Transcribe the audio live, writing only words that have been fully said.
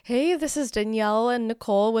Hey, this is Danielle and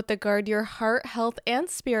Nicole with the Guard Your Heart, Health, and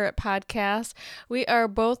Spirit podcast. We are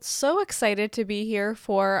both so excited to be here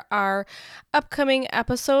for our upcoming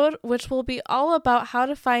episode, which will be all about how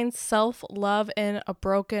to find self love in a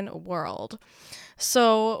broken world.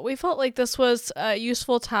 So, we felt like this was a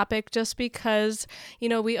useful topic just because,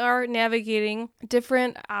 we are navigating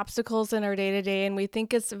different obstacles in our day to day, and we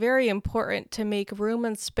think it's very important to make room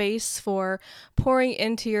and space for pouring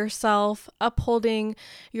into yourself, upholding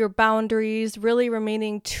your boundaries, really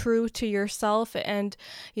remaining true to yourself and,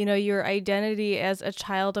 your identity as a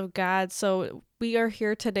child of God. So, we are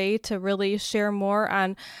here today to really share more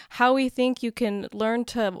on how we think you can learn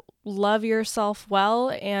to love yourself well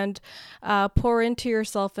and pour into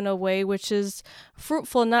yourself in a way which is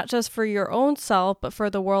fruitful, not just for your own self, but for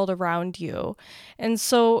the world around you. And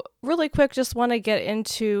so, really quick, just want to get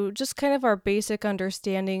into just kind of our basic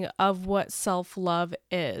understanding of what self love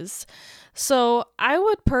is. So, I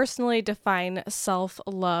would personally define self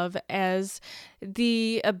love as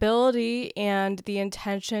the ability and the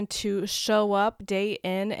intention to show up day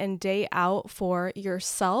in and day out for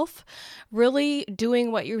yourself, really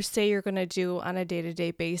doing what you say you're going to do on a day to day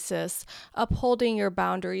basis, upholding your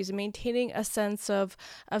boundaries, maintaining a sense of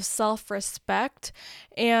self respect,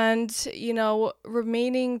 and,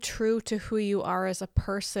 remaining true to who you are as a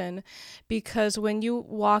person. Because when you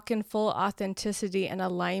walk in full authenticity and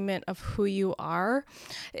alignment of who you are,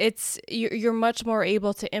 you're much more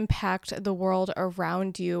able to impact the world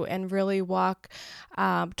around you and really walk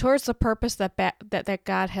towards the purpose that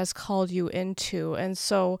God has called you into. And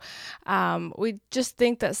so we just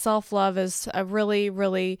think that self-love is a really,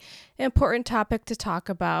 really important topic to talk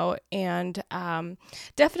about, and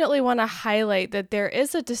definitely want to highlight that there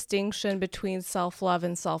is a distinction between self-love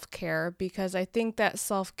and self-care, because I think that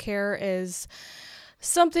self-care is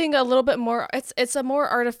something a little bit more, it's a more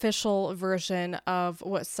artificial version of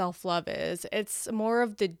what self-love is. It's more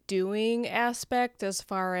of the doing aspect, as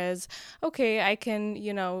far as, okay, I can,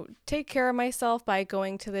 take care of myself by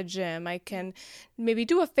going to the gym. I can maybe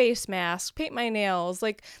do a face mask, paint my nails.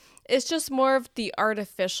 Like, it's just more of the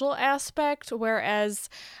artificial aspect, whereas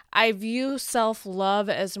I view self-love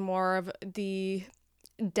as more of the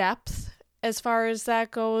depth. As far as that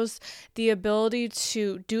goes, the ability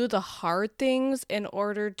to do the hard things in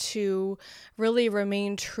order to really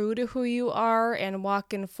remain true to who you are and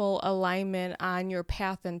walk in full alignment on your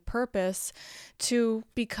path and purpose to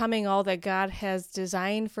becoming all that God has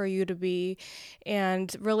designed for you to be,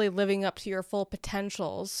 and really living up to your full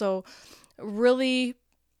potential. So, really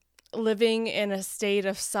living in a state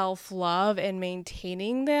of self-love and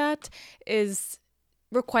maintaining that is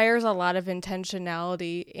requires a lot of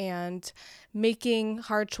intentionality and making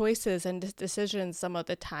hard choices and decisions some of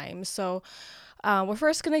the time. So, we're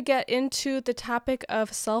first going to get into the topic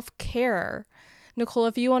of self-care. Nicole,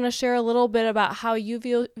 if you want to share a little bit about how you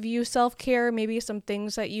view self-care, maybe some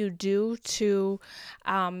things that you do to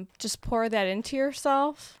just pour that into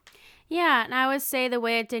yourself. Yeah, and I would say the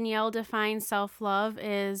way Danielle defines self love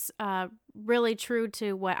is really true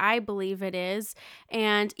to what I believe it is.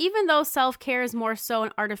 And even though self care is more so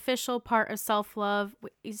an artificial part of self love,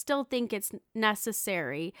 we still think it's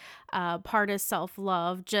necessary part of self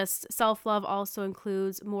love. Just self love also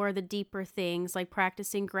includes more of the deeper things like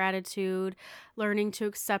practicing gratitude, learning to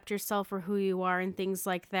accept yourself for who you are, and things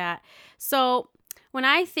like that. So, when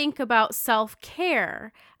I think about self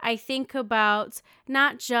care, I think about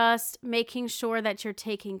not just making sure that you're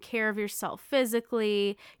taking care of yourself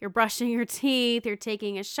physically, you're brushing your teeth, you're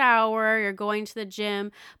taking a shower, you're going to the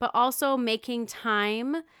gym, but also making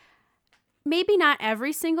time, maybe not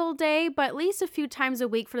every single day, but at least a few times a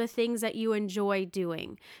week, for the things that you enjoy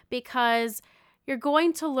doing. Because you're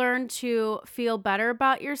going to learn to feel better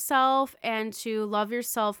about yourself and to love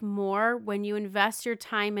yourself more when you invest your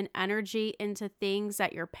time and energy into things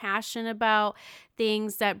that you're passionate about,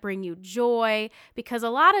 things that bring you joy. Because a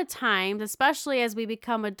lot of times, especially as we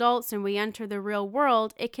become adults and we enter the real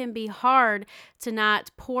world, it can be hard to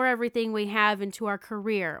not pour everything we have into our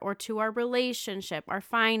career or to our relationship, our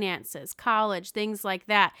finances, college, things like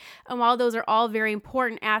that. And while those are all very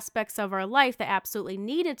important aspects of our life that absolutely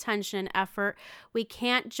need attention and effort, we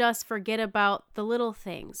can't just forget about the little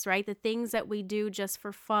things, right? The things that we do just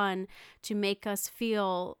for fun to make us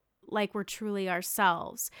feel like we're truly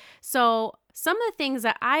ourselves. So some of the things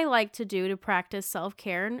that I like to do to practice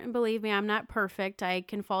self-care, and believe me, I'm not perfect. I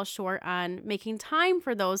can fall short on making time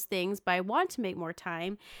for those things, but I want to make more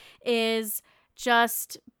time, is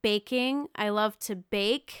just baking. I love to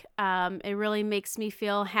bake. It really makes me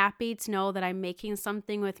feel happy to know that I'm making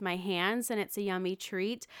something with my hands and it's a yummy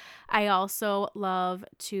treat. I also love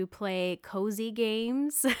to play cozy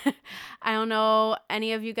games. I don't know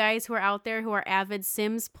any of you guys who are out there who are avid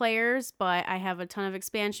Sims players, but I have a ton of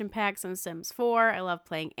expansion packs on Sims 4. I love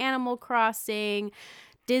playing Animal Crossing,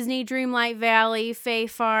 Disney Dreamlight Valley, Fae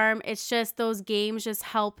Farm. It's just those games just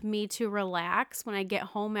help me to relax when I get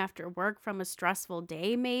home after work from a stressful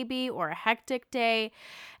day maybe, or a hectic day.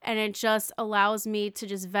 And it just allows me to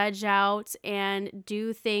just veg out and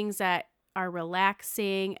do things that are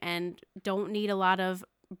relaxing and don't need a lot of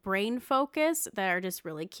brain focus, that are just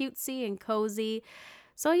really cutesy and cozy.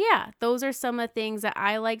 So yeah, those are some of the things that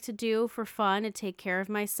I like to do for fun to take care of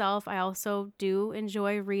myself. I also do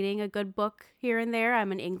enjoy reading a good book here and there.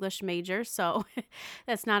 I'm an English major, so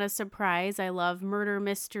that's not a surprise. I love murder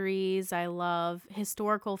mysteries. I love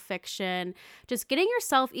historical fiction. Just getting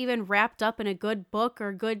yourself even wrapped up in a good book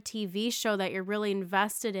or good TV show that you're really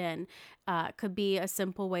invested in could be a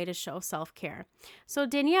simple way to show self-care. So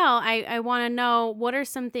Danielle, I want to know, what are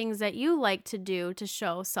some things that you like to do to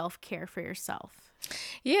show self-care for yourself?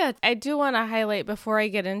 Yeah, I do want to highlight before I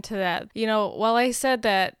get into that. While I said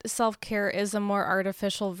that self-care is a more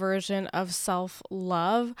artificial version of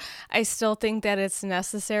self-love, I still think that it's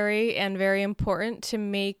necessary and very important to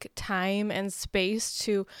make time and space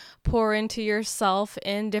to pour into yourself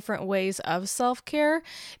in different ways of self-care,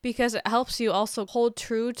 because it helps you also hold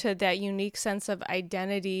true to that unique sense of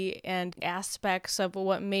identity and aspects of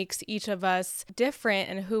what makes each of us different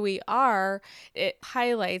and who we are. It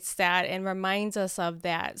highlights that and reminds us of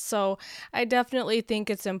that. So I definitely think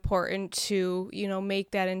it's important to,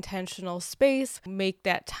 make that intentional space, make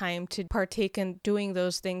that time to partake in doing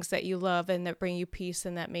those things that you love and that bring you peace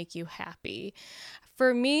and that make you happy.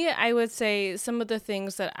 For me, I would say some of the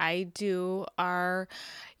things that I do are,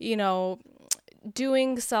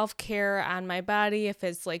 doing self-care on my body. If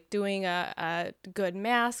it's like doing a good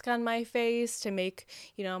mask on my face to make,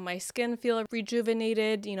 my skin feel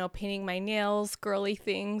rejuvenated, painting my nails, girly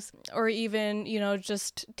things, or even,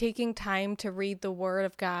 just taking time to read the Word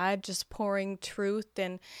of God, just pouring truth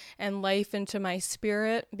and life into my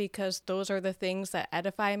spirit, because those are the things that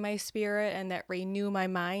edify my spirit and that renew my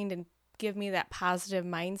mind and give me that positive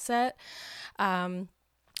mindset.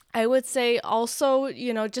 I would say also,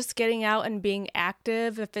 just getting out and being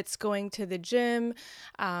active, if it's going to the gym,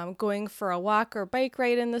 going for a walk or bike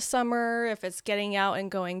ride in the summer, if it's getting out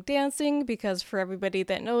and going dancing, because for everybody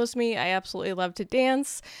that knows me, I absolutely love to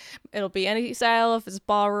dance. It'll be any style. If it's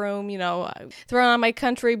ballroom, throwing on my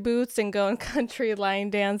country boots and going country line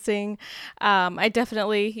dancing. I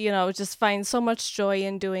definitely, just find so much joy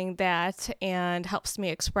in doing that, and helps me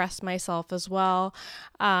express myself as well.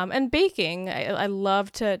 And baking, I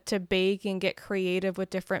love to bake and get creative with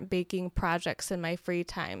different baking projects in my free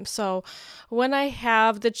time. So when I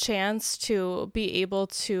have the chance to be able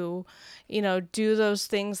to, do those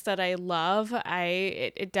things that I love,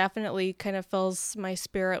 it definitely kind of fills my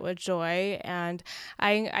spirit with joy. And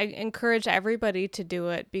I encourage everybody to do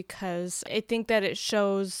it, because I think that it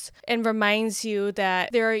shows and reminds you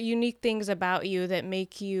that there are unique things about you that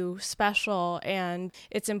make you special. And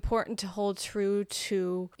it's important to hold true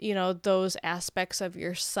to, those aspects of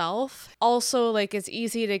yourself. Also, like, it's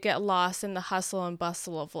easy to get lost in the hustle and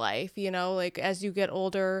bustle of life, like as you get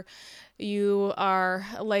older, you are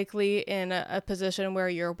likely in a position where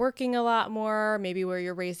you're working a lot more, maybe where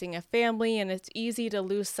you're raising a family, and it's easy to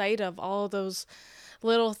lose sight of all those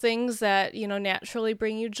little things that, naturally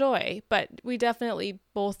bring you joy. But we definitely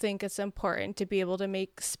both think it's important to be able to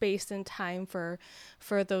make space and time for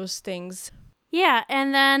those things. Yeah,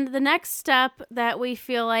 and then the next step that we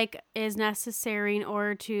feel like is necessary in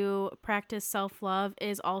order to practice self-love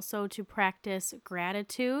is also to practice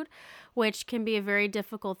gratitude, which can be a very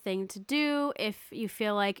difficult thing to do if you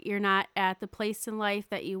feel like you're not at the place in life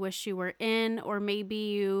that you wish you were in, or maybe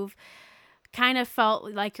you've kind of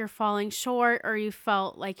felt like you're falling short, or you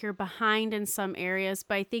felt like you're behind in some areas.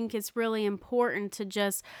 But I think it's really important to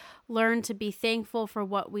just learn to be thankful for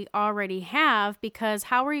what we already have, because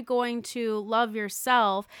how are you going to love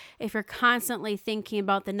yourself if you're constantly thinking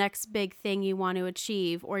about the next big thing you want to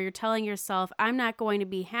achieve, or you're telling yourself, I'm not going to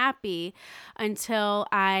be happy until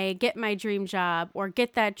I get my dream job, or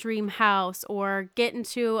get that dream house, or get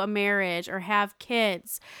into a marriage, or have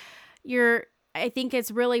kids. I think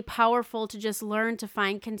it's really powerful to just learn to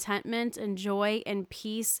find contentment and joy and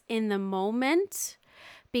peace in the moment,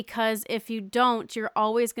 because if you don't, you're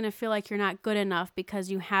always going to feel like you're not good enough because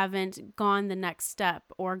you haven't gone the next step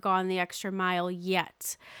or gone the extra mile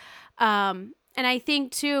yet. And I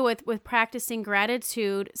think too, with practicing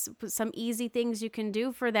gratitude, some easy things you can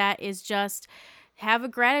do for that is just have a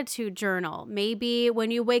gratitude journal. Maybe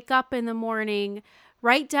when you wake up in the morning,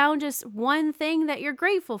 write down just one thing that you're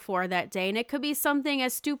grateful for that day. And it could be something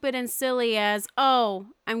as stupid and silly as, oh,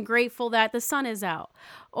 I'm grateful that the sun is out,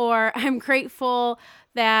 or I'm grateful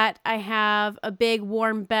that I have a big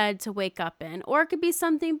warm bed to wake up in. Or it could be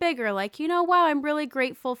something bigger, like, wow, I'm really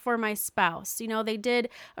grateful for my spouse. They did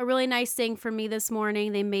a really nice thing for me this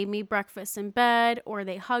morning. They made me breakfast in bed, or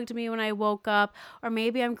they hugged me when I woke up, or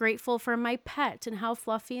maybe I'm grateful for my pet and how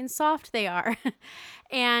fluffy and soft they are.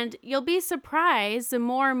 And you'll be surprised the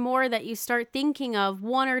more and more that you start thinking of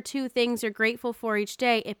one or two things you're grateful for each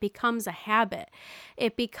day, it becomes a habit.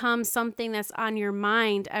 It becomes something that's on your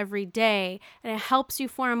mind every day, and it helps you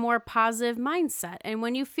form a more positive mindset. And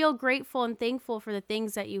when you feel grateful and thankful for the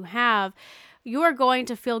things that you have, you are going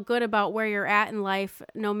to feel good about where you're at in life,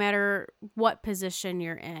 no matter what position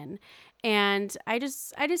you're in. And I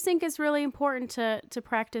just think it's really important to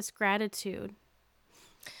practice gratitude.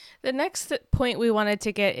 The next point we wanted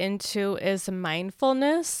to get into is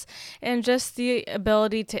mindfulness and just the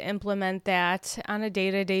ability to implement that on a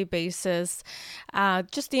day-to-day basis.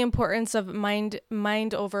 Just the importance of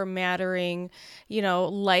mind over mattering,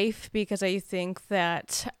 life, because I think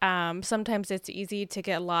that sometimes it's easy to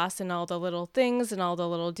get lost in all the little things and all the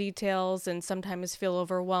little details, and sometimes feel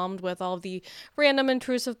overwhelmed with all the random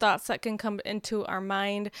intrusive thoughts that can come into our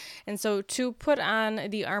mind. And so to put on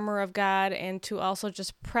the armor of God and to also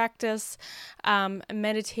just practice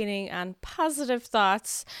meditating on positive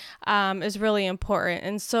thoughts is really important.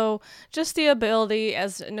 And so just the ability,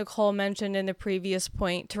 as Nicole mentioned in the previous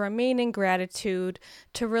point, to remain in gratitude,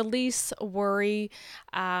 to release worry.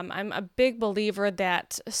 I'm a big believer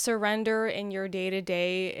that surrender in your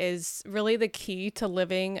day-to-day is really the key to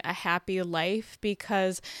living a happy life,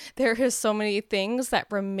 because there is so many things that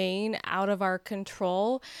remain out of our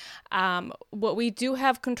control. What we do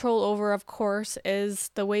have control over, of course, is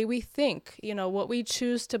the way we think, what we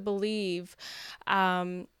choose to believe.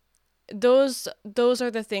 Those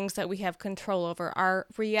are the things that we have control over. Our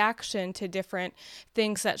reaction to different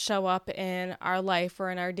things that show up in our life or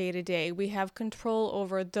in our day-to-day. We have control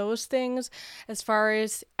over those things. As far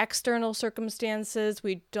as external circumstances,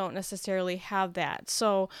 we don't necessarily have that.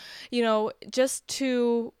 So, just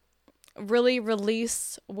to really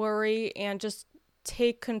release worry and just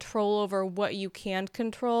take control over what you can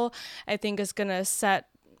control, I think is going to set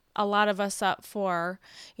a lot of us up for,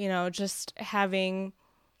 just having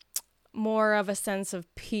more of a sense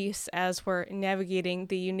of peace as we're navigating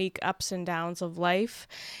the unique ups and downs of life,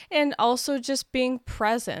 and also just being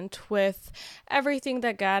present with everything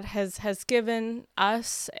that God has given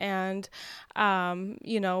us, and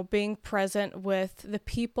being present with the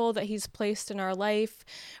people that He's placed in our life,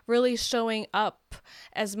 really showing up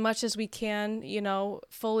as much as we can,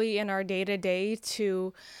 fully in our day-to-day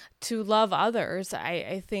to love others.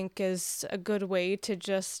 I think is a good way to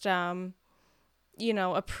just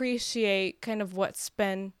appreciate kind of what's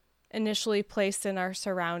been initially placed in our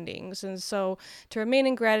surroundings. And so to remain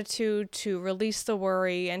in gratitude, to release the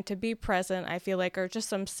worry, and to be present, I feel like are just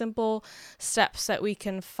some simple steps that we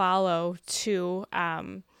can follow to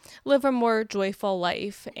live a more joyful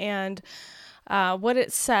life. And what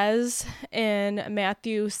it says in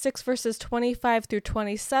Matthew 6 verses 25 through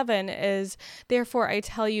 27 is, "Therefore I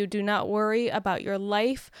tell you, do not worry about your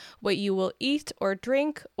life, what you will eat or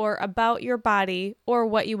drink, or about your body, or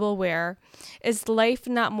what you will wear. Is life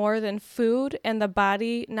not more than food, and the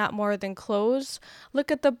body not more than clothes? Look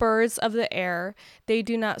at the birds of the air. They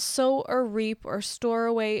do not sow or reap or store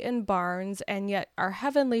away in barns, and yet our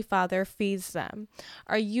heavenly Father feeds them.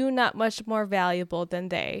 Are you not much more valuable than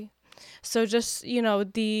they?" So just,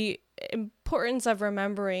 the importance of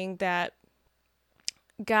remembering that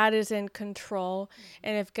God is in control,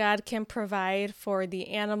 and if God can provide for the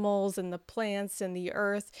animals and the plants and the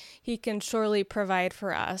earth, He can surely provide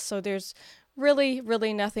for us. So there's really,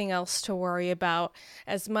 really nothing else to worry about,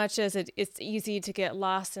 as much as it's easy to get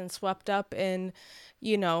lost and swept up in,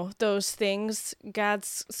 those things.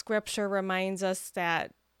 God's scripture reminds us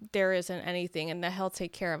that there isn't anything, and that He'll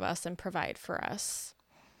take care of us and provide for us.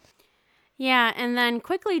 Yeah, and then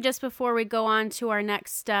quickly, just before we go on to our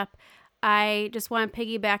next step, I just want to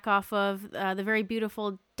piggyback off of the very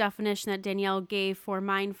beautiful definition that Danielle gave for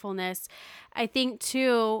mindfulness. I think,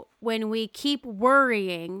 too, when we keep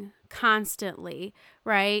worrying constantly,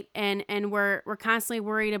 right, and we're constantly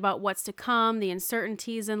worried about what's to come, the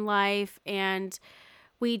uncertainties in life, and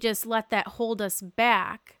we just let that hold us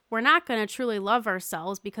back, we're not going to truly love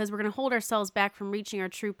ourselves, because we're going to hold ourselves back from reaching our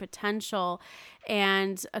true potential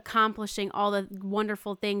and accomplishing all the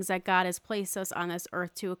wonderful things that God has placed us on this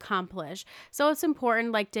earth to accomplish. So it's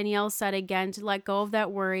important, like Danielle said again, to let go of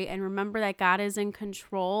that worry and remember that God is in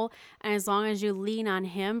control. And as long as you lean on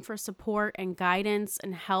Him for support and guidance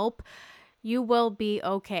and help, you will be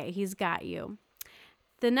okay. He's got you.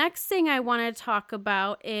 The next thing I want to talk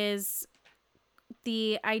about is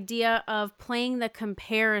the idea of playing the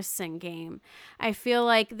comparison game. I feel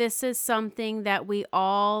like this is something that we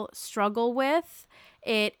all struggle with.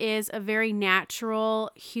 It is a very natural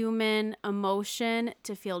human emotion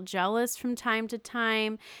to feel jealous from time to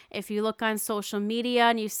time. If you look on social media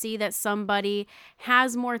and you see that somebody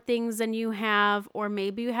has more things than you have, or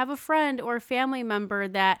maybe you have a friend or a family member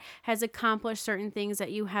that has accomplished certain things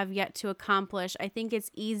that you have yet to accomplish, I think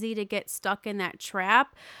it's easy to get stuck in that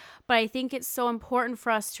trap. But I think it's so important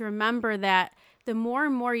for us to remember that the more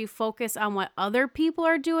and more you focus on what other people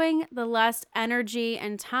are doing, the less energy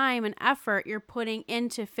and time and effort you're putting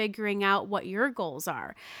into figuring out what your goals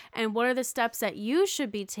are and what are the steps that you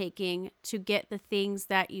should be taking to get the things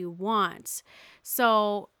that you want.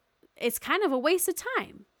 So it's kind of a waste of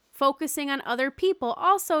time focusing on other people.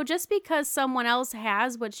 Also, just because someone else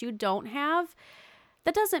has what you don't have,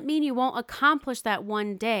 that doesn't mean you won't accomplish that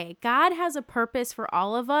one day. God has a purpose for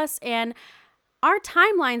all of us, and our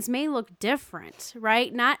timelines may look different,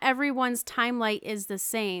 right? Not everyone's timeline is the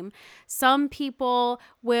same. Some people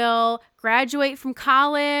will graduate from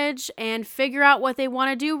college and figure out what they want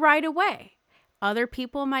to do right away. Other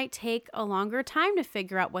people might take a longer time to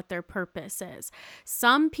figure out what their purpose is.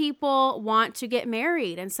 Some people want to get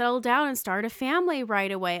married and settle down and start a family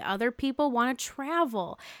right away. Other people want to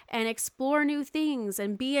travel and explore new things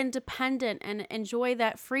and be independent and enjoy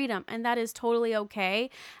that freedom. And that is totally okay.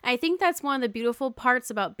 I think that's one of the beautiful parts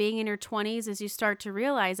about being in your 20s is you start to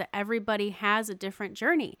realize that everybody has a different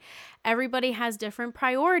journey. Everybody has different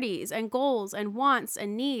priorities and goals and wants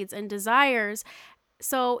and needs and desires.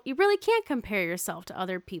 So you really can't compare yourself to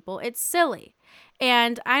other people. It's silly.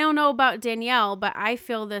 And I don't know about Danielle, but I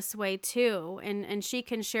feel this way too. And she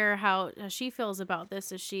can share how she feels about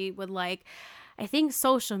this if she would like. I think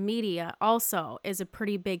social media also is a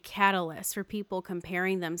pretty big catalyst for people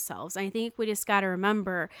comparing themselves. I think we just got to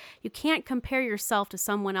remember you can't compare yourself to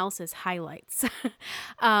someone else's highlights.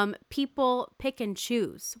 People pick and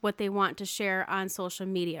choose what they want to share on social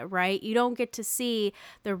media, right? You don't get to see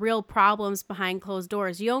the real problems behind closed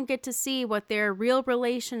doors. You don't get to see what their real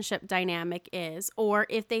relationship dynamic is, or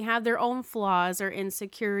if they have their own flaws or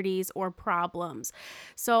insecurities or problems.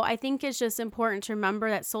 So I think it's just important to remember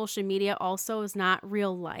that social media also is not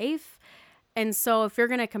real life. And so if you're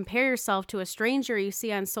going to compare yourself to a stranger you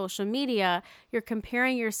see on social media, you're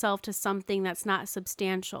comparing yourself to something that's not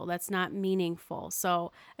substantial, that's not meaningful.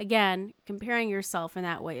 So again, comparing yourself in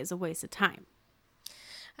that way is a waste of time.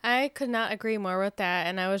 I could not agree more with that.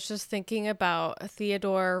 And I was just thinking about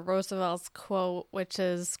Theodore Roosevelt's quote, which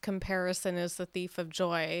is comparison is the thief of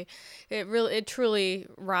joy. It truly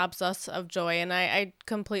robs us of joy. And I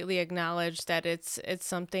completely acknowledge that it's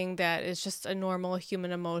something that is just a normal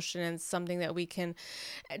human emotion and something that we can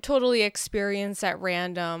totally experience at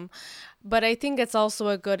random. But I think it's also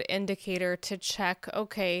a good indicator to check,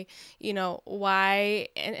 okay, why,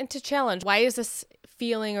 and to challenge, why is this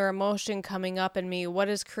feeling or emotion coming up in me? What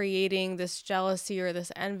is creating this jealousy or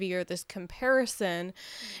this envy or this comparison?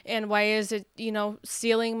 And why is it,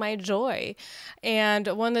 stealing my joy? And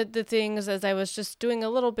one of the things, as I was just doing a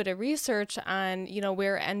little bit of research on,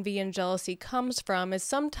 where envy and jealousy comes from, is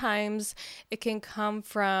sometimes it can come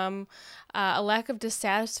from a lack of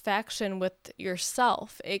dissatisfaction with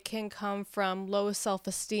yourself. It can come from low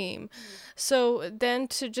self-esteem. So then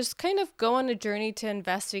to just kind of go on a journey to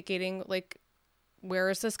investigating, like,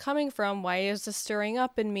 where is this coming from? Why is this stirring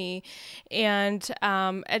up in me? And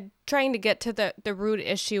trying to get to the root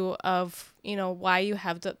issue of, why you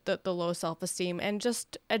have the low self-esteem and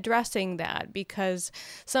just addressing that. Because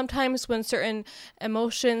sometimes when certain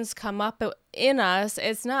emotions come up in us,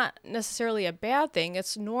 it's not necessarily a bad thing.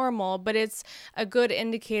 It's normal, but it's a good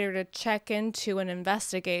indicator to check into and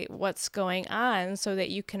investigate what's going on so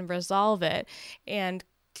that you can resolve it and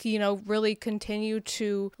really continue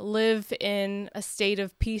to live in a state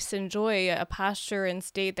of peace and joy, a posture and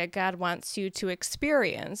state that God wants you to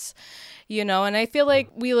experience, and I feel like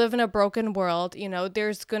we live in a broken world.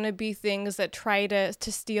 There's going to be things that try to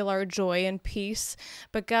steal our joy and peace,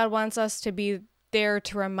 but God wants us to be there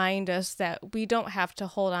to remind us that we don't have to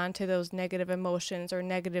hold on to those negative emotions or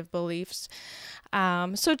negative beliefs.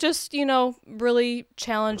 So just, really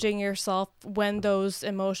challenging yourself when those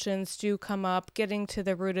emotions do come up, getting to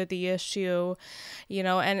the root of the issue,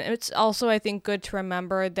 and it's also, I think, good to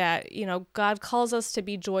remember that, God calls us to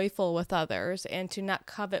be joyful with others and to not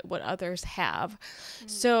covet what others have.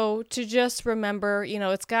 So to just remember,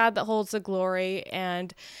 it's God that holds the glory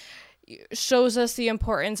and shows us the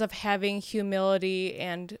importance of having humility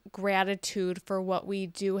and gratitude for what we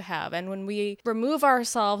do have. And when we remove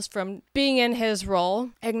ourselves from being in his role,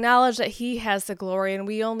 acknowledge that he has the glory, and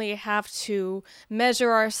we only have to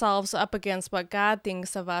measure ourselves up against what God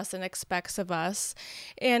thinks of us and expects of us,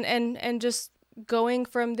 and just going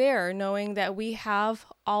from there, knowing that we have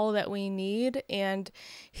all that we need and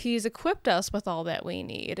he's equipped us with all that we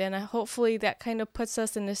need. And hopefully that kind of puts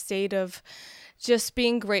us in a state of just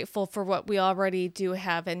being grateful for what we already do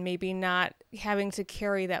have and maybe not having to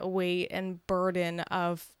carry that weight and burden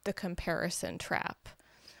of the comparison trap.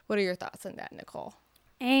 What are your thoughts on that, Nicole?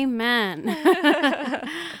 Amen.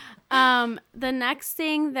 The next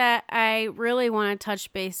thing that I really want to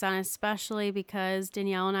touch base on, especially because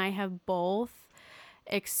Danielle and I have both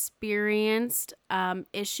experienced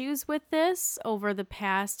issues with this over the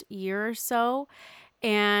past year or so,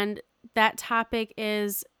 and that topic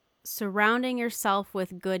is surrounding yourself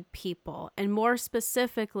with good people, and more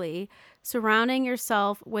specifically, surrounding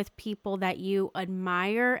yourself with people that you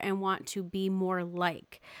admire and want to be more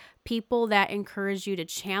like. People that encourage you to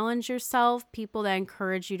challenge yourself, people that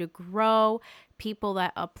encourage you to grow, people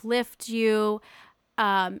that uplift you.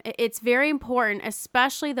 It's very important,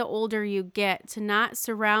 especially the older you get, to not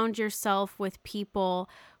surround yourself with people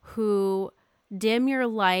who dim your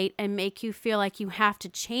light and make you feel like you have to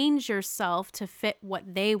change yourself to fit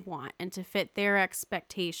what they want and to fit their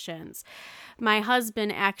expectations. My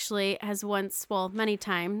husband actually has many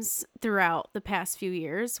times throughout the past few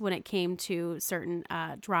years, when it came to certain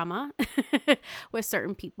drama with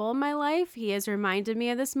certain people in my life, he has reminded me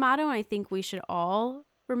of this motto, and I think we should all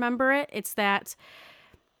remember it. It's that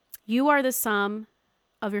you are the sum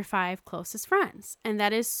of your 5 closest friends. And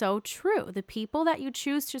that is so true. The people that you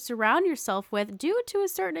choose to surround yourself with do, to a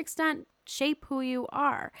certain extent, shape who you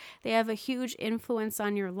are. They have a huge influence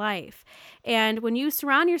on your life. And when you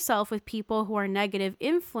surround yourself with people who are negative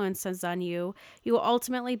influences on you, you will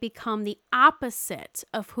ultimately become the opposite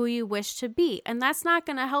of who you wish to be. And that's not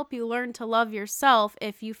going to help you learn to love yourself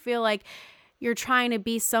if you feel like you're trying to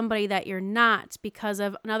be somebody that you're not because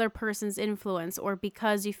of another person's influence, or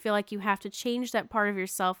because you feel like you have to change that part of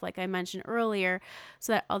yourself, like I mentioned earlier,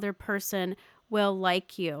 so that other person will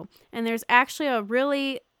like you. And there's actually a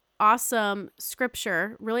really awesome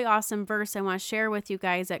scripture, really awesome verse I want to share with you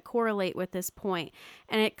guys that correlate with this point.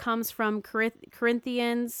 And it comes from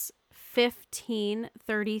Corinthians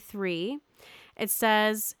 15:33. It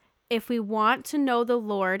says, "If we want to know the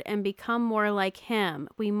Lord and become more like him,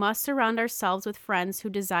 we must surround ourselves with friends who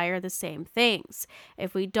desire the same things.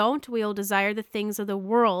 If we don't, we will desire the things of the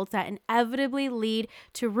world that inevitably lead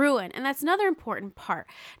to ruin." And that's another important part.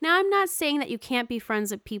 Now, I'm not saying that you can't be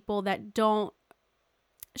friends with people that don't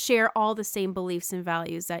share all the same beliefs and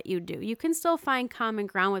values that you do. You can still find common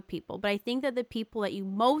ground with people, but I think that the people that you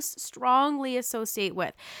most strongly associate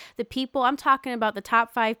with, the people, I'm talking about the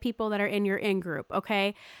top 5 people that are in your in-group,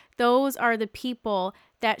 okay? Those are the people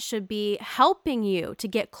that should be helping you to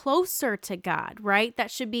get closer to God, right?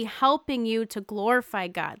 That should be helping you to glorify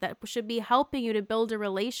God. That should be helping you to build a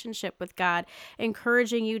relationship with God,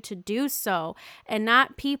 encouraging you to do so, and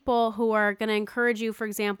not people who are going to encourage you, for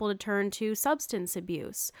example, to turn to substance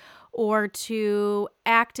abuse or to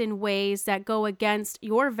act in ways that go against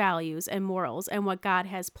your values and morals and what God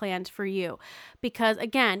has planned for you. Because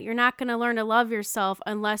again, you're not going to learn to love yourself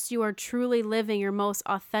unless you are truly living your most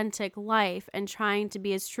authentic life and trying to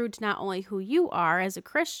be as true to not only who you are as a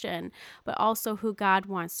Christian, but also who God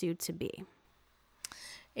wants you to be.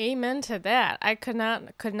 Amen to that. I could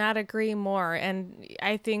not agree more. And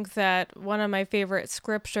I think that one of my favorite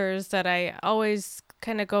scriptures that I always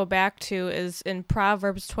kind of go back to is in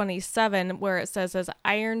Proverbs 27, where it says, "As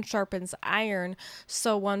iron sharpens iron,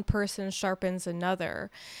 so one person sharpens another."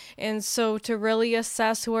 And so to really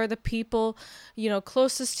assess who are the people,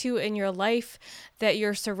 closest to you in your life that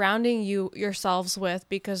you're surrounding yourselves with,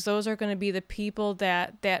 because those are going to be the people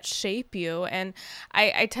that shape you. And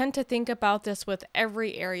I tend to think about this with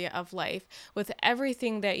every area of life, with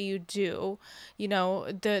everything that you do,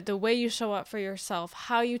 the way you show up for yourself,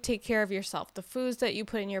 how you take care of yourself, the foods that you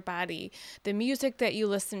put in your body, the music that you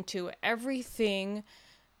listen to, everything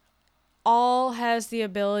all has the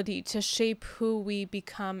ability to shape who we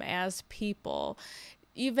become as people.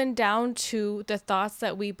 even down to the thoughts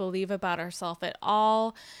that we believe about ourselves. It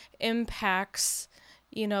all impacts,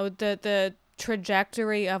 the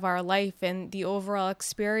trajectory of our life and the overall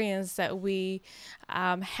experience that we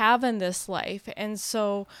have in this life. And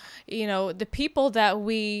so, the people that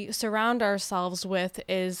we surround ourselves with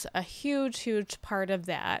is a huge, huge part of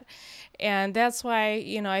that. And that's why,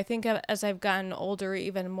 I think as I've gotten older,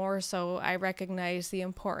 even more so, I recognize the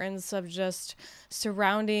importance of just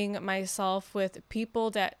surrounding myself with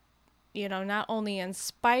people that, not only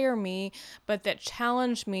inspire me, but that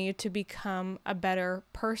challenge me to become a better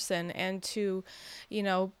person and to,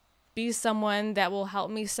 be someone that will help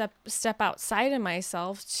me step outside of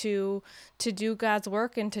myself to do God's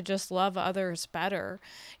work and to just love others better,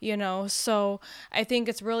 So I think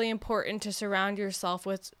it's really important to surround yourself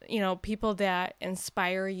with, people that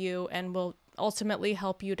inspire you and will ultimately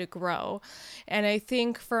help you to grow. And I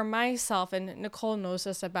think for myself, and Nicole knows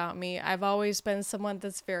this about me, I've always been someone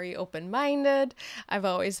that's very open-minded. I've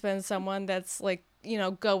always been someone that's like,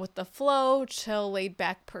 go with the flow, chill, laid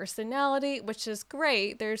back personality, which is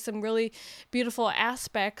great. There's some really beautiful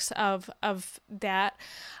aspects of that.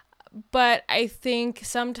 But I think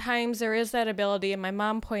sometimes there is that ability, and my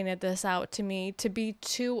mom pointed this out to me, to be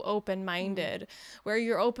too open-minded, where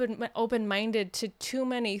you're open-minded to too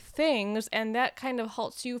many things, and that kind of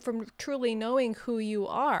halts you from truly knowing who you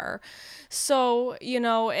are. So,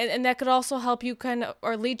 and that could also help you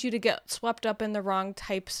or lead you to get swept up in the wrong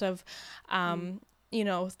types of,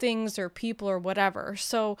 things or people or whatever.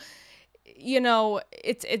 So,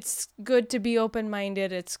 it's good to be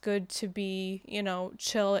open-minded. It's good to be,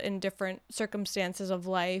 chill in different circumstances of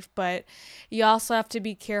life, but you also have to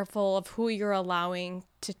be careful of who you're allowing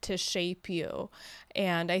to shape you.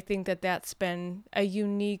 And I think that that's been a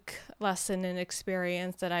unique lesson and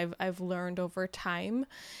experience that I've learned over time.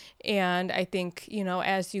 And I think,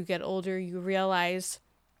 as you get older, you realize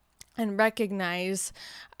and recognize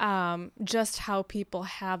just how people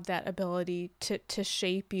have that ability to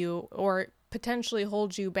shape you or potentially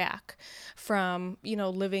hold you back from,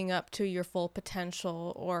 living up to your full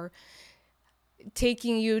potential or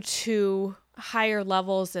taking you to higher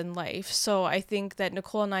levels in life. So I think that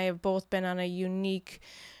Nicole and I have both been on a unique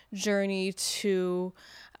journey to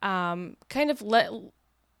kind of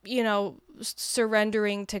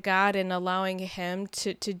surrendering to God and allowing Him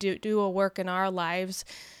to do a work in our lives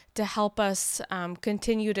to help us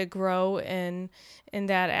continue to grow in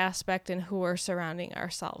that aspect and who we're surrounding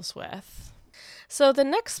ourselves with. So the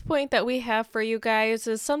next point that we have for you guys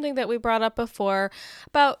is something that we brought up before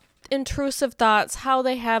about intrusive thoughts, how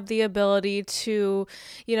they have the ability to,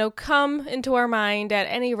 come into our mind at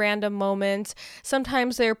any random moment.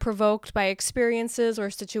 Sometimes they're provoked by experiences or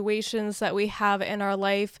situations that we have in our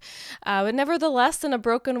life. But nevertheless, in a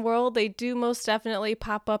broken world, they do most definitely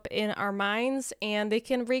pop up in our minds, and they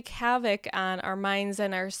can wreak havoc on our minds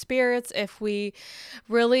and our spirits if we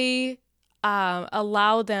really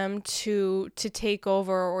allow them to take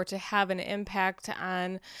over or to have an impact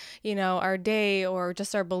on, our day or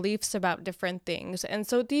just our beliefs about different things. And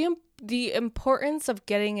so the importance of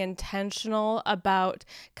getting intentional about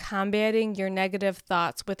combating your negative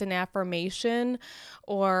thoughts with an affirmation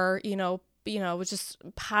or, just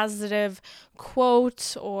positive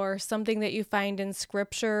quote or something that you find in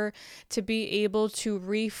scripture to be able to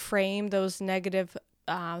reframe those negative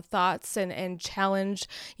thoughts and challenge,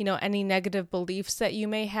 any negative beliefs that you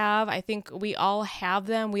may have. I think we all have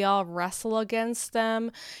them. We all wrestle against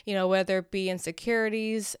them, whether it be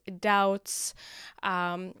insecurities, doubts,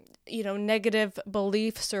 negative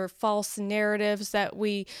beliefs or false narratives that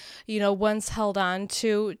we, once held on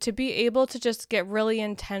to be able to just get really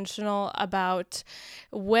intentional about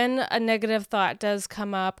when a negative thought does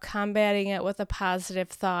come up, combating it with a positive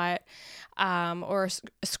thought, or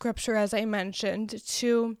scripture, as I mentioned,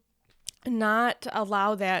 to not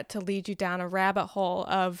allow that to lead you down a rabbit hole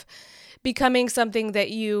of becoming something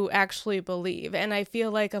that you actually believe. And I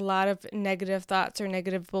feel like a lot of negative thoughts or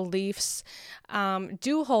negative beliefs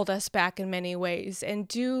do hold us back in many ways and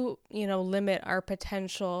do, limit our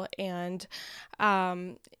potential and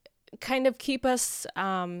kind of keep us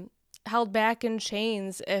held back in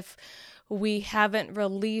chains if we haven't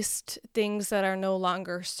released things that are no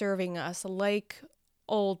longer serving us, like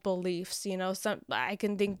old beliefs. I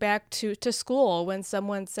can think back to school when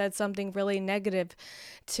someone said something really negative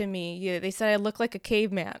to me. They said I look like a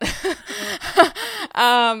caveman.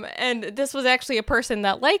 And this was actually a person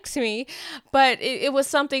that likes me, but it was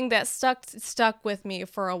something that stuck with me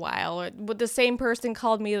for a while. The same person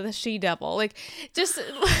called me the she devil. Like, just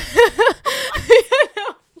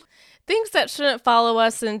things that shouldn't follow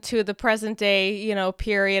us into the present day,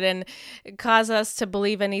 period, and cause us to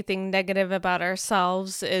believe anything negative about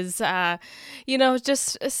ourselves is,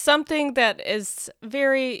 just something that is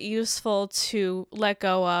very useful to let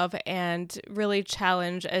go of and really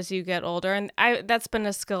challenge as you get older. And that's been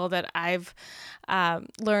a skill that I've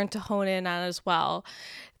learned to hone in on as well.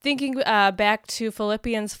 Thinking back to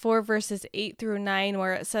Philippians 4, verses 8 through 9,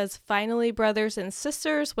 where it says, "Finally, brothers and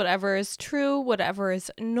sisters, whatever is true, whatever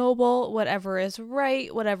is noble, whatever is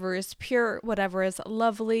right, whatever is pure, whatever is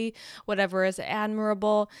lovely, whatever is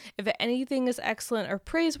admirable, if anything is excellent or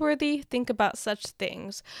praiseworthy, think about such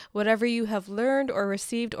things. Whatever you have learned or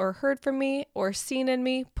received or heard from me or seen in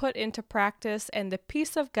me, put into practice, and the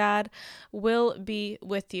peace of God will be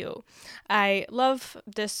with you." I love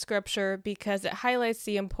this scripture because it highlights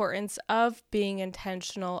the importance of being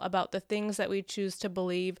intentional about the things that we choose to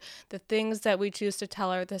believe, the things that we choose to tell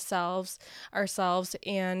ourselves,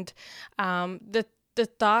 and the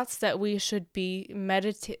thoughts that we should be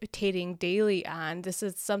meditating daily on. This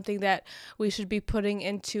is something that we should be putting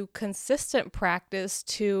into consistent practice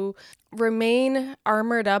to remain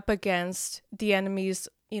armored up against the enemy's,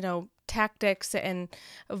 tactics and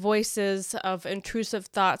voices of intrusive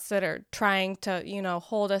thoughts that are trying to,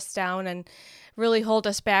 hold us down and really hold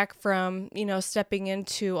us back from, stepping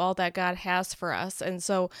into all that God has for us. And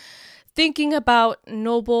so thinking about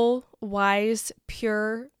noble, wise,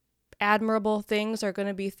 pure, admirable things are going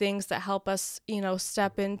to be things that help us,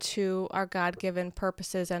 step into our God-given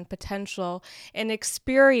purposes and potential and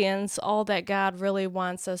experience all that God really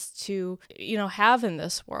wants us to, have in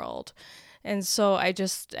this world. And so I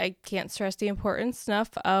can't stress the importance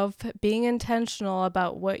enough of being intentional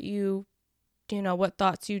about what what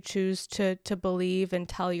thoughts you choose to believe and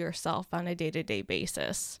tell yourself on a day-to-day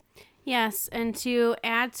basis. Yes, and to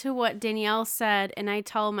add to what Danielle said, and I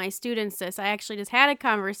tell my students this, I actually just had a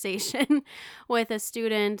conversation with a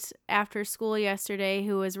student after school yesterday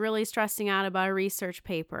who was really stressing out about a research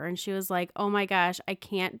paper. And she was like, "Oh my gosh, I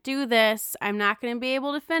can't do this. I'm not going to be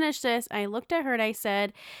able to finish this." I looked at her and I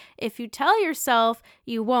said, "If you tell yourself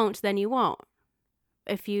you won't, then you won't.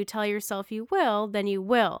 If you tell yourself you will, then you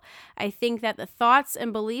will." I think that the thoughts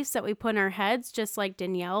and beliefs that we put in our heads, just like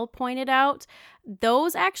Danielle pointed out,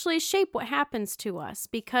 those actually shape what happens to us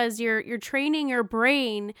because you're training your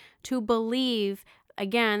brain to believe,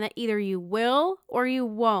 again, that either you will or you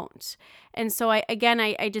won't. And so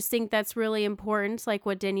I just think that's really important, like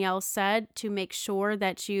what Danielle said, to make sure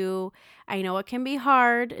that I know it can be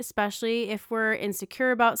hard, especially if we're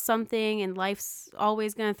insecure about something and life's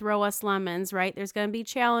always going to throw us lemons, right? There's going to be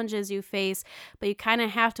challenges you face, but you kind of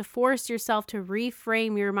have to force yourself to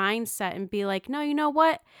reframe your mindset and be like, no, you know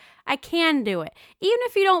what? I can do it. Even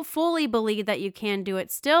if you don't fully believe that you can do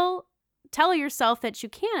it, still tell yourself that you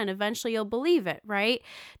can, and eventually you'll believe it, right?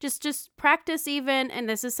 Just practice even, and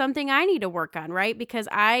this is something I need to work on, right? Because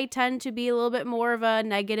I tend to be a little bit more of a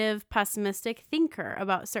negative, pessimistic thinker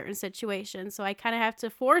about certain situations. So I kind of have to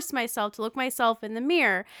force myself to look myself in the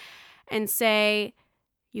mirror and say,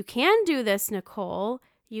 you can do this, Nicole.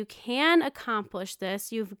 You can accomplish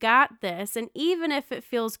this. You've got this. And even if it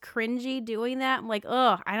feels cringy doing that, I'm like,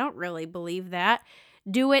 oh, I don't really believe that.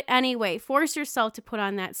 Do it anyway. Force yourself to put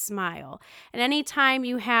on that smile. And anytime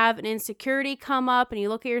you have an insecurity come up and you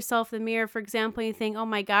look at yourself in the mirror, for example, and you think, oh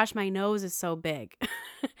my gosh, my nose is so big.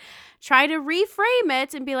 Try to reframe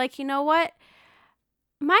it and be like, you know what?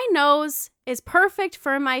 My nose is perfect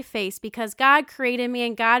for my face because God created me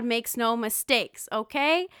and God makes no mistakes,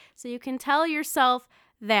 okay? So you can tell yourself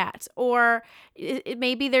that. Or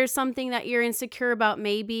maybe there's something that you're insecure about.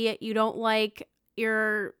 Maybe you don't like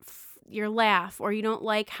your laugh, or you don't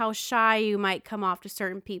like how shy you might come off to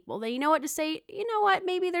certain people. Then you know what to say, you know what,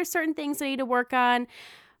 maybe there's certain things I need to work on.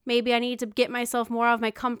 Maybe I need to get myself more out of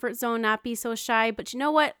my comfort zone, not be so shy. But you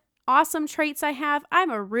know what awesome traits I have?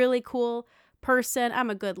 I'm a really cool person. I'm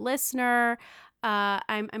a good listener.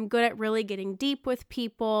 I'm good at really getting deep with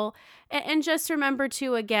people. And just remember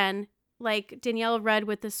too, again, like Danielle read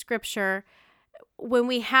with the scripture, when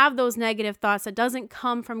we have those negative thoughts, it doesn't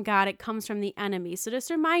come from God, it comes from the enemy. So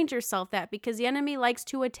just remind yourself that, because the enemy likes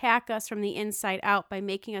to attack us from the inside out by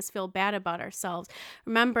making us feel bad about ourselves.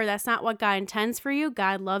 Remember, that's not what God intends for you.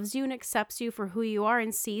 God loves you and accepts you for who you are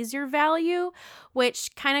and sees your value,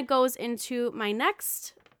 which kind of goes into my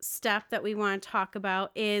next step that we want to talk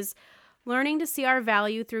about, is learning to see our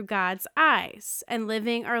value through God's eyes and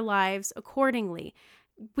living our lives accordingly.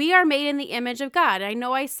 We are made in the image of God. I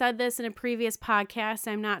know I said this in a previous podcast.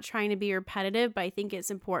 I'm not trying to be repetitive, but I think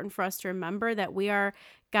it's important for us to remember that we are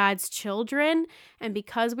God's children. And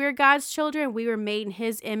because we are God's children, we were made in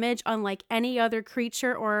His image, unlike any other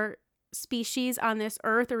creature or species on this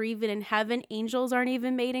earth or even in heaven. Angels aren't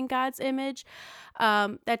even made in God's image.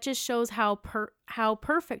 That just shows how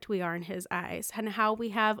perfect we are in his eyes and how we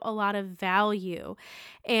have a lot of value.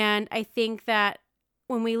 And I think that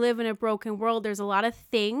when we live in a broken world, there's a lot of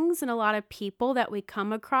things and a lot of people that we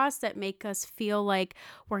come across that make us feel like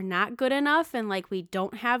we're not good enough and like we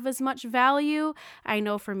don't have as much value. I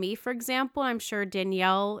know for me, for example, I'm sure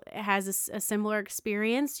Danielle has a similar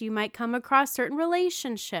experience. You might come across certain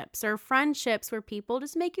relationships or friendships where people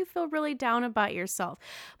just make you feel really down about yourself.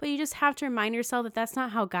 But you just have to remind yourself that that's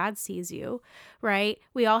not how God sees you, right?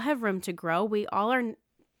 We all have room to grow. We all are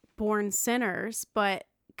born sinners, but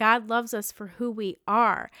God loves us for who we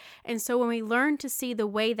are. And so when we learn to see the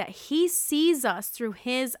way that he sees us through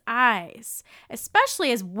his eyes,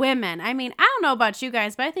 especially as women, I mean, I don't know about you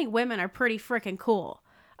guys, but I think women are pretty freaking cool.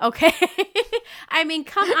 Okay? I mean,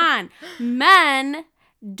 come on. Men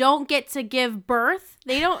don't get to give birth.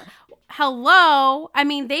 They don't. Hello. I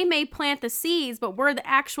mean, they may plant the seeds, but we're the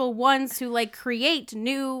actual ones who like create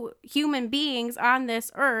new human beings on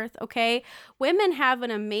this earth. Okay. Women have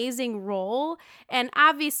an amazing role. And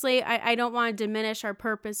obviously, I don't want to diminish our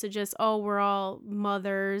purpose to just, oh, we're all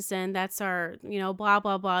mothers and that's our, blah,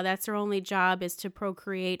 blah, blah. That's our only job is to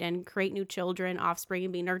procreate and create new children, offspring,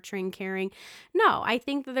 and be nurturing, caring. No, I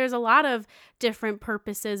think that there's a lot of different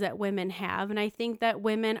purposes that women have. And I think that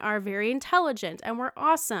women are very intelligent and we're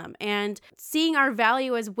awesome. And seeing our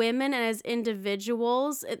value as women and as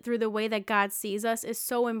individuals through the way that God sees us is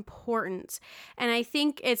so important. And I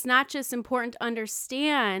think it's not just important to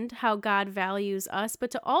understand how God values us, but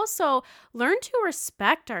to also learn to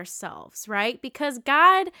respect ourselves, right? Because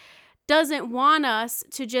God doesn't want us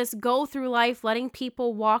to just go through life letting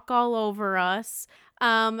people walk all over us,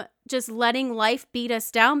 just letting life beat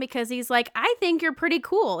us down because he's like, I think you're pretty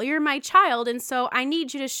cool. You're my child. And so I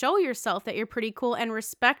need you to show yourself that you're pretty cool and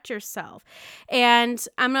respect yourself. And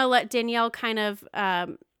I'm going to let Danielle kind of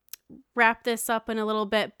wrap this up in a little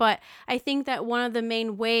bit. But I think that one of the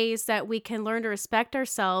main ways that we can learn to respect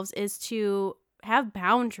ourselves is to have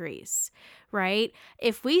boundaries, right?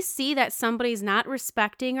 If we see that somebody's not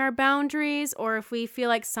respecting our boundaries, or if we feel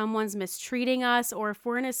like someone's mistreating us, or if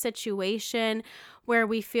we're in a situation where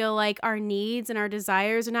we feel like our needs and our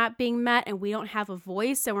desires are not being met and we don't have a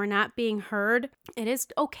voice and we're not being heard, it is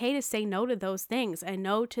okay to say no to those things and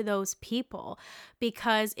no to those people.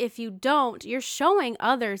 Because if you don't, you're showing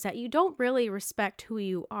others that you don't really respect who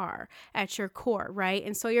you are at your core, right?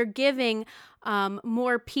 And so you're giving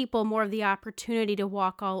more people more of the opportunity to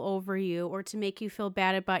walk all over you or to make you feel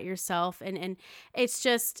bad about yourself. And it's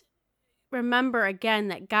just, remember again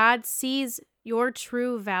that God sees your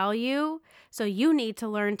true value. So you need to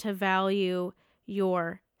learn to value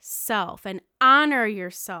yourself and honor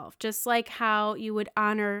yourself, just like how you would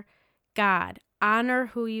honor God. Honor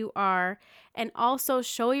who you are and also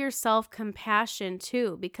show yourself compassion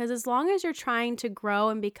too, because as long as you're trying to grow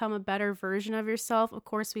and become a better version of yourself, of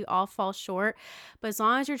course, we all fall short, but as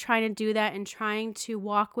long as you're trying to do that and trying to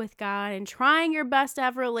walk with God and trying your best to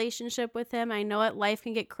have a relationship with him, I know that life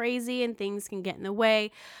can get crazy and things can get in the way,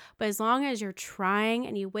 but as long as you're trying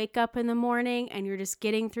and you wake up in the morning and you're just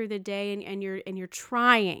getting through the day and you're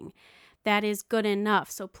trying, that is good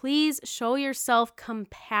enough. So please show yourself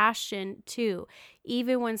compassion too,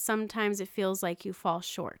 even when sometimes it feels like you fall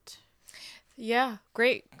short. Yeah,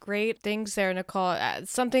 great things there, Nicole.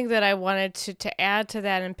 Something that I wanted to add to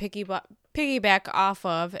that and piggyback off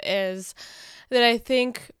of is that I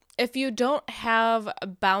think if you don't have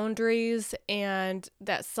boundaries and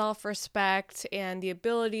that self-respect and the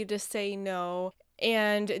ability to say no,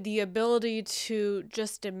 and the ability to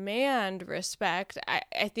just demand respect,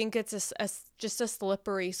 I think it's just a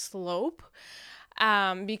slippery slope,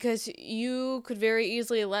 because you could very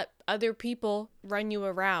easily let other people run you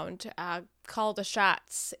around, call the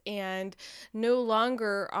shots, and no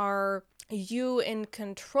longer are you in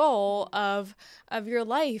control of your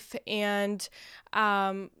life and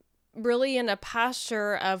really in a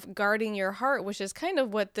posture of guarding your heart, which is kind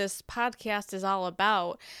of what this podcast is all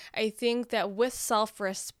about. I think that with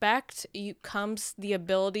self-respect comes the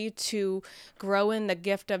ability to grow in the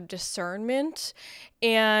gift of discernment,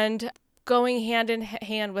 and going hand in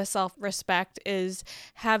hand with self-respect is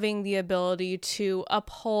having the ability to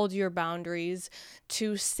uphold your boundaries,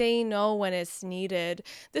 to say no when it's needed.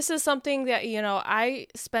 This is something that, I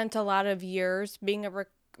spent a lot of years being a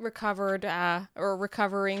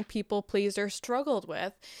recovering people pleaser struggled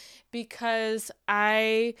with, because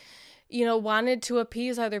I wanted to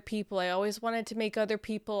appease other people. I always wanted to make other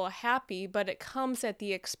people happy, but it comes at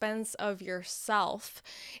the expense of yourself,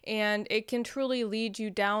 and it can truly lead you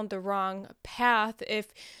down the wrong path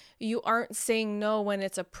if you aren't saying no when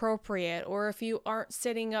it's appropriate, or if you aren't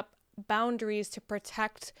setting up boundaries to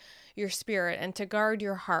protect your spirit and to guard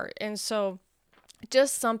your heart. And so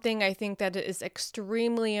just something I think that is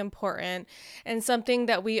extremely important, and something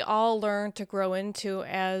that we all learn to grow into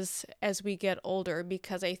as we get older,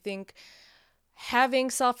 because I think having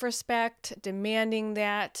self-respect, demanding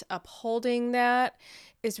that, upholding that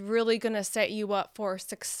is really going to set you up for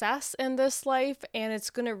success in this life, and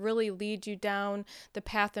it's going to really lead you down the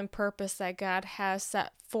path and purpose that God has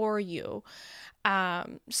set for you.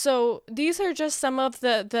 So these are just some of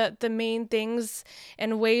the main things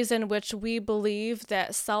and ways in which we believe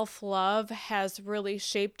that self-love has really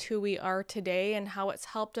shaped who we are today, and how it's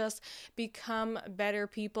helped us become better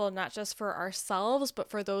people, not just for ourselves, but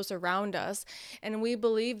for those around us. And we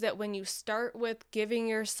believe that when you start with giving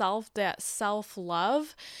yourself that self-love,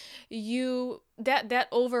 that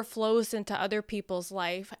overflows into other people's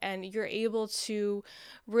life, and you're able to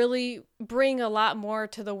really bring a lot more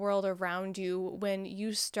to the world around you when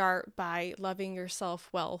you start by loving yourself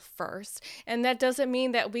well first. And that doesn't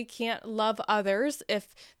mean that we can't love others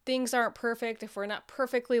if things aren't perfect, if we're not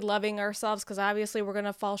perfectly loving ourselves, because obviously we're going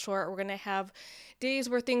to fall short. We're going to have days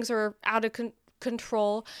where things are out of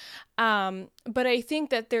control. But I think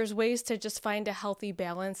that there's ways to just find a healthy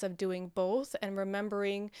balance of doing both, and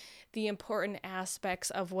remembering the important aspects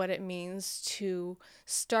of what it means to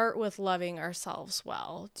start with loving ourselves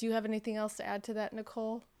well. Do you have anything else to add to that,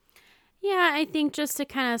 Nicole? Yeah, I think just to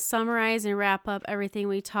kind of summarize and wrap up everything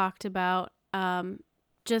we talked about,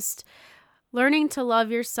 just learning to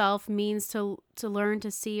love yourself means to learn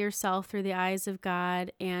to see yourself through the eyes of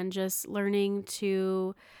God, and just learning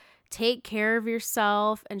to take care of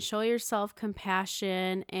yourself and show yourself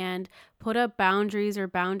compassion and put up boundaries, or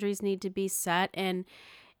boundaries need to be set. And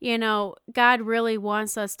God really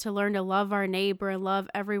wants us to learn to love our neighbor and love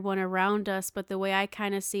everyone around us. But the way I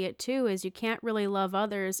kind of see it too is you can't really love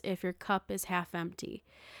others if your cup is half empty.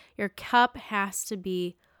 Your cup has to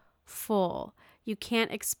be full. You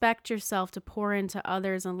can't expect yourself to pour into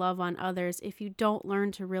others and love on others if you don't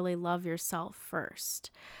learn to really love yourself first.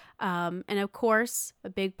 And of course, a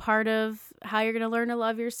big part of how you're going to learn to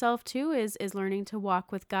love yourself too is learning to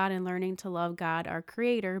walk with God and learning to love God, our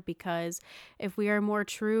Creator, because if we are more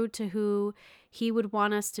true to who He would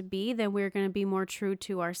want us to be, then we're going to be more true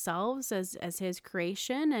to ourselves as His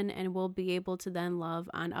creation, and we'll be able to then love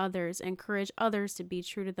on others, encourage others to be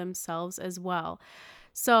true to themselves as well.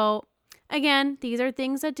 So again, these are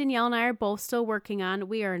things that Danielle and I are both still working on.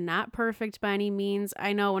 We are not perfect by any means.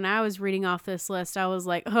 I know when I was reading off this list, I was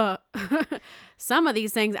like, some of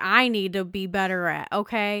these things I need to be better at,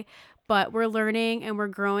 okay? But we're learning and we're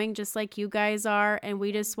growing just like you guys are. And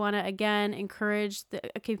we just want to, again, encourage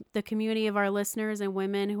the community of our listeners and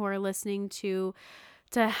women who are listening to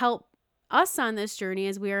help us on this journey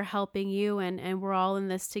as we are helping you, and we're all in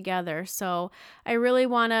this together. So I really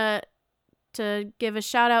want to give a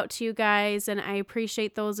shout out to you guys, and I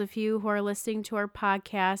appreciate those of you who are listening to our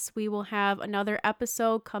podcast. We will have another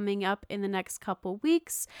episode coming up in the next couple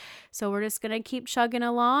weeks, so we're just going to keep chugging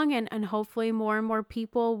along, and hopefully more and more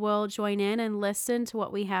people will join in and listen to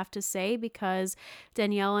what we have to say, because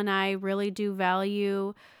Danielle and I really do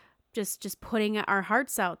value just putting our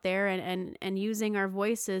hearts out there, and using our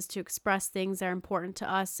voices to express things that are important to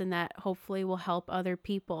us and that hopefully will help other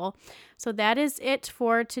people. So that is it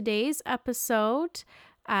for today's episode.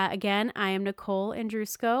 Again, I am Nicole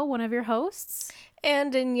Andrusko, one of your hosts.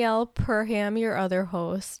 And Danielle Perham, your other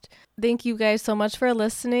host. Thank you guys so much for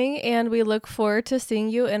listening, and we look forward to seeing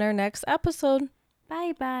you in our next episode.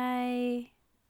 Bye-bye.